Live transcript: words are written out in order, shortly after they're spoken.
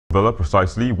Villa,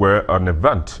 precisely where an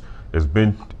event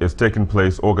is taking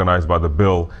place organized by the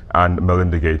Bill and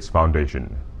Melinda Gates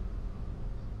Foundation.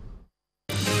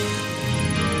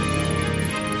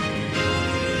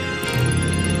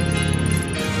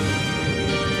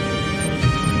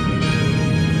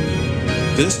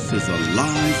 This is a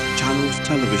live Channels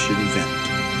television event.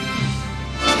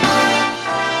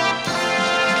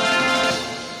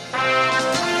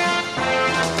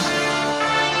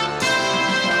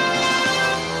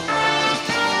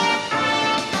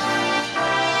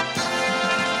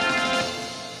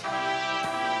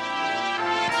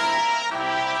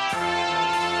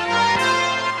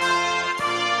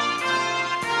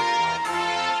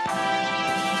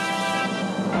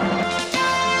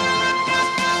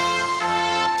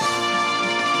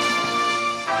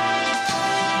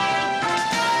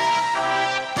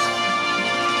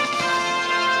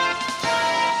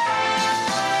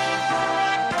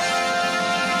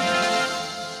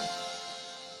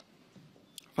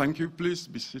 Thank you. Please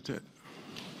be seated.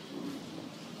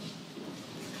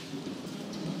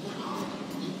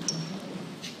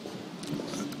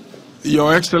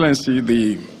 Your Excellency,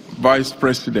 the Vice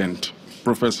President,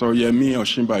 Professor Yemi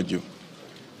Osinbajo,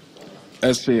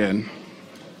 SAN,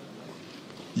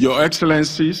 Your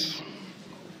Excellencies,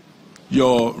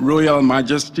 Your Royal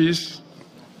Majesties,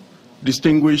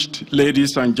 distinguished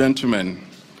ladies and gentlemen,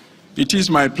 it is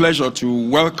my pleasure to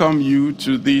welcome you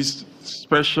to this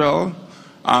special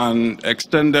and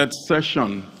extended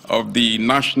session of the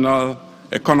National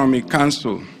Economic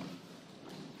Council.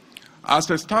 As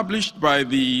established by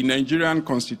the Nigerian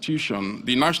Constitution,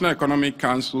 the National Economic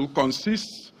Council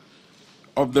consists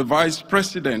of the Vice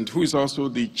President, who is also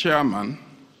the Chairman,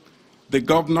 the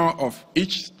Governor of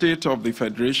each state of the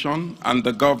Federation, and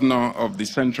the Governor of the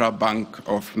Central Bank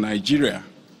of Nigeria.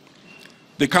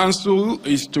 The Council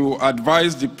is to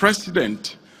advise the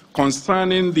President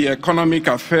concerning the economic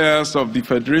affairs of the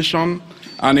Federation,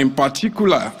 and in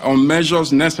particular on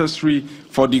measures necessary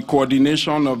for the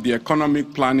coordination of the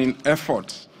economic planning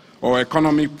efforts or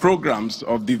economic programs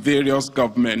of the various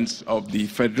governments of the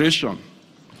Federation.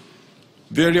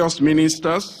 Various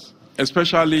ministers,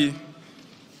 especially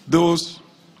those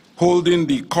holding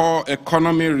the core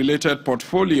economy-related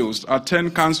portfolios,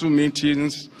 attend Council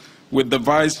meetings with the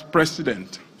Vice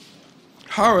President.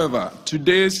 However,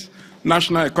 today's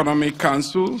National Economic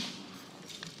Council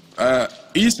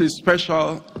is a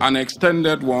special and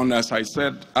extended one, as I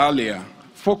said earlier,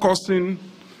 focusing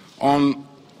on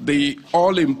the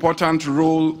all-important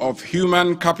role of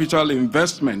human capital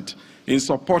investment in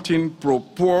supporting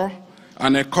pro-poor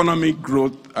and economic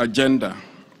growth agenda.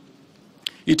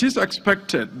 It is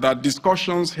expected that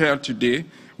discussions here today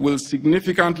will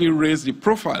significantly raise the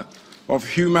profile of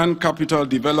human capital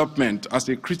development as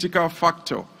a critical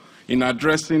factor in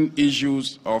addressing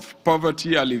issues of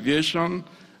poverty alleviation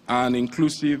and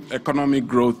inclusive economic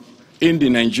growth in the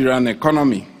Nigerian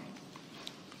economy.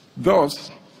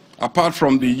 Thus, apart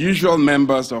from the usual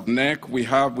members of NEC, we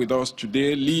have with us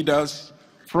today leaders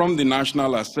from the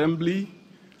National Assembly.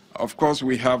 Of course,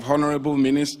 we have honorable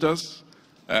ministers,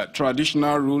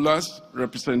 traditional rulers,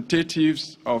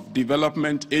 representatives of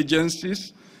development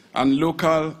agencies, and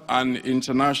local and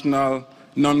international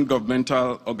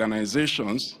non-governmental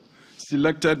organizations,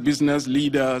 selected business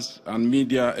leaders and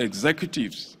media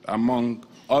executives, among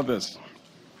others.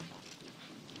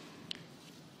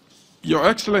 Your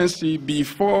Excellency,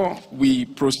 before we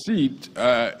proceed,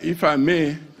 if I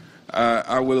may,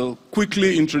 I will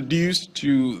quickly introduce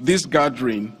to this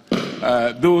gathering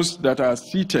those that are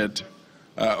seated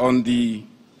on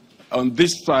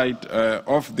this side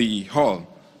of the hall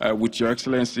with Your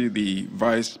Excellency, the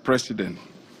Vice President.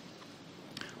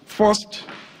 First,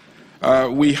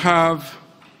 we have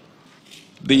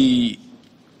the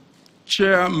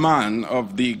chairman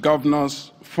of the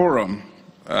Governors Forum.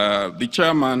 The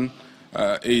chairman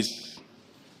is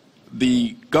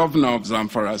the Governor of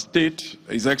Zamfara State,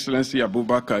 His Excellency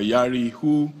Abubakar Yari,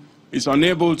 who is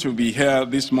unable to be here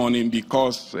this morning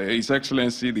because His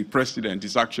Excellency the President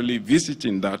is actually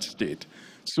visiting that state.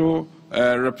 So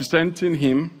representing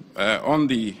him on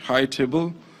the high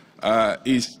table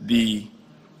is the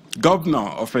Governor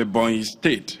of Ipaye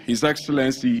State, His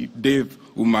Excellency Dave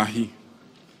Umahi.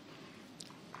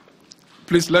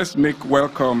 Please let's make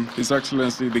welcome His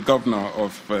Excellency the Governor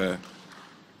of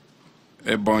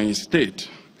Ipaye State.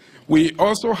 We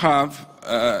also have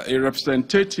a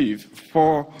representative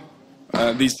for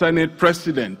the Senate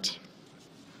President.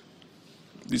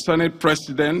 The Senate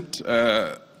President,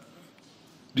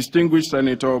 distinguished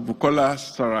Senator Bukola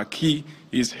Saraki,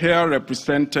 is here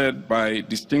represented by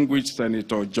distinguished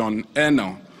Senator John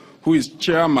Eno, who is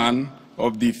chairman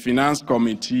of the Finance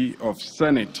Committee of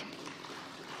Senate.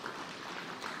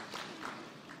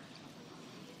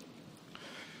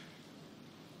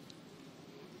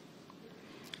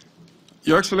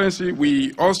 Your Excellency,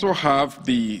 we also have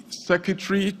the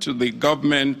Secretary to the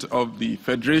Government of the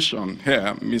Federation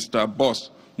here, Mr.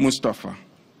 Boss Mustafa.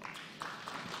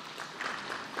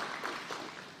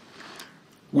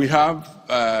 We have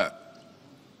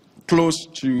close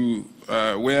to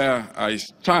where I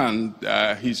stand,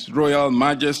 His Royal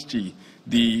Majesty,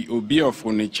 the Obi of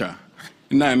Onitsha,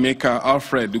 Nnaemeka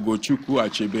Alfred Ugochukwu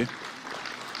Achebe.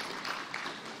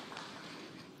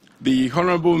 The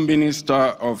Honorable Minister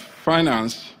of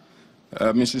Finance,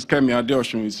 Mrs. Kemi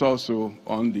Adeosun, is also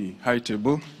on the high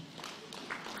table.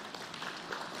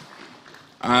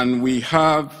 And we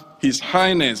have His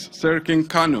Highness Serikin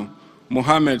Kano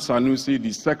Mohammed Sanusi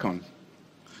II.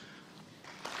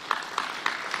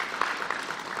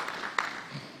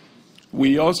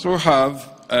 We also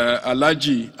have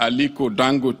Alhaji Aliko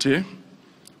Dangote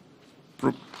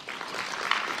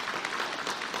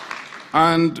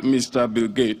and Mr. Bill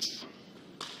Gates.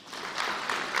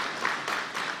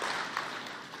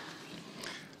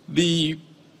 The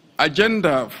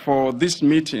agenda for this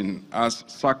meeting, as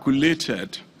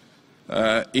circulated,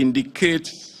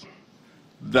 indicates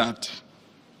that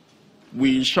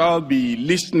we shall be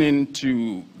listening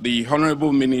to the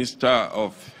Honorable Minister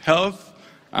of Health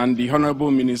and the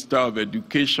Honorable Minister of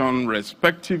Education,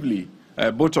 respectively,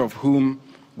 both of whom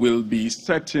will be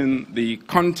setting the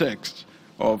context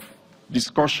of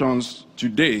discussions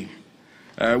today.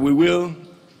 We will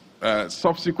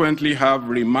subsequently have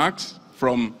remarks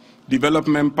from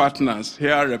development partners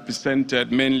here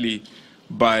represented mainly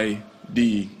by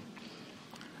the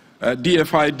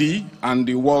DFID and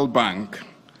the World Bank,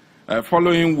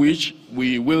 following which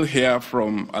we will hear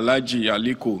from Alhaji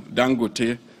Aliko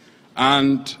Dangote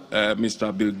and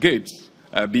Mr. Bill Gates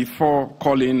before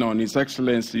calling on His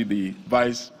Excellency the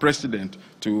Vice President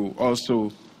to also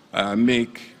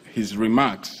make his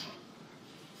remarks.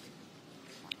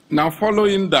 Now,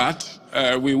 following that,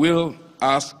 we will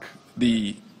ask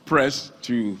the press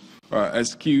to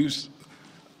excuse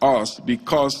us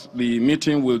because the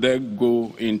meeting will then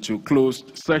go into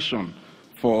closed session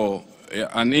for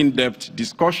an in-depth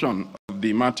discussion of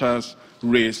the matters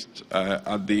raised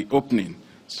at the opening.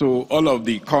 So all of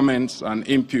the comments and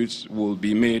inputs will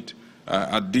be made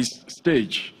at this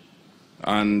stage.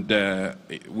 And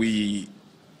we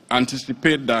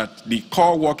anticipate that the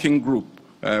core working group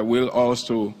will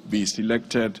also be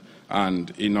selected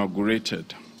and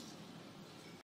inaugurated.